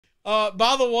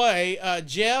By the way,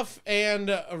 Jeff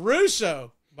and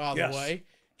Russo, by the Yes. way,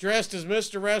 dressed as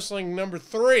Mr. Wrestling number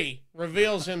 3,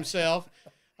 reveals himself.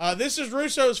 This is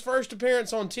Russo's first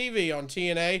appearance on TV on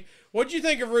TNA. What did you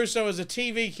think of Russo as a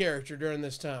TV character during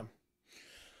this time?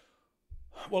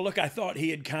 Well, look, I thought he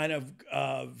had kind of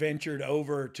ventured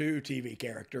over to TV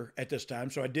character at this time,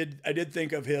 so I did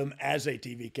think of him as a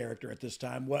TV character at this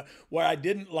time. Where I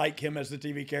didn't like him as the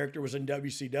TV character was in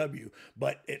WCW,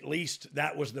 but at least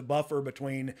that was the buffer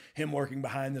between him working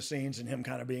behind the scenes and him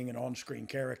kind of being an on-screen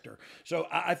character. So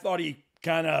I thought he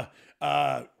kind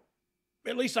of.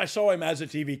 At least I saw him as a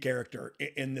TV character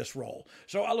in this role.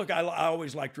 So I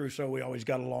always liked Russo. We always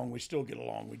got along. We still get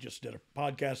along. We just did a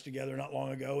podcast together not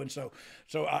long ago. And so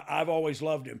I've always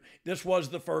loved him. This was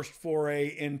the first foray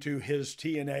into his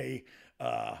TNA,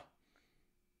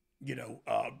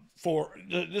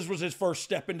 this was his first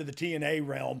step into the TNA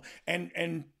realm.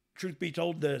 And truth be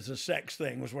told, the sex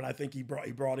thing was what I think he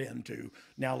brought into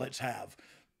Now Let's Have.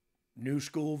 New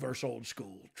school versus old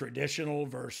school, traditional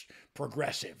versus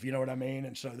progressive. You know what I mean?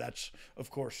 And so that's, of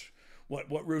course,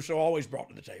 what Russo always brought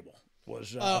to the table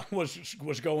was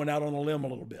going out on a limb a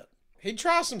little bit. He'd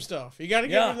try some stuff. You got to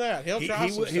give him that. He'll try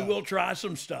some stuff. He will try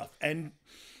some stuff, and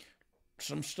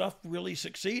some stuff really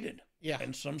succeeded. Yeah,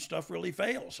 and some stuff really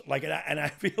fails. I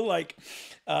feel like,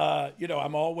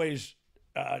 I'm always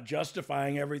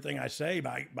justifying everything I say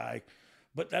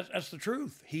but that's the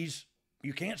truth.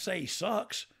 You can't say he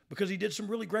sucks, because he did some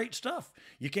really great stuff.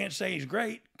 You can't say he's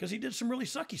great because he did some really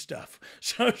sucky stuff.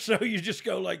 So you just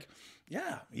go like,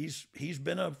 yeah, he's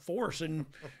been a force in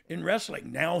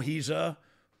wrestling. Now he's an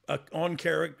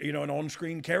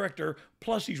on-screen character,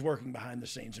 plus he's working behind the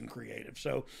scenes and creative.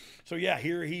 So yeah,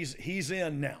 here he's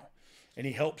in now, and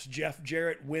he helps Jeff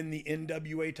Jarrett win the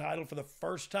NWA title for the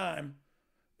first time,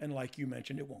 and like you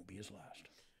mentioned, it won't be his last.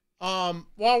 While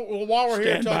we're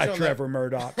here, Stand by Trevor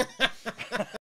Murdoch.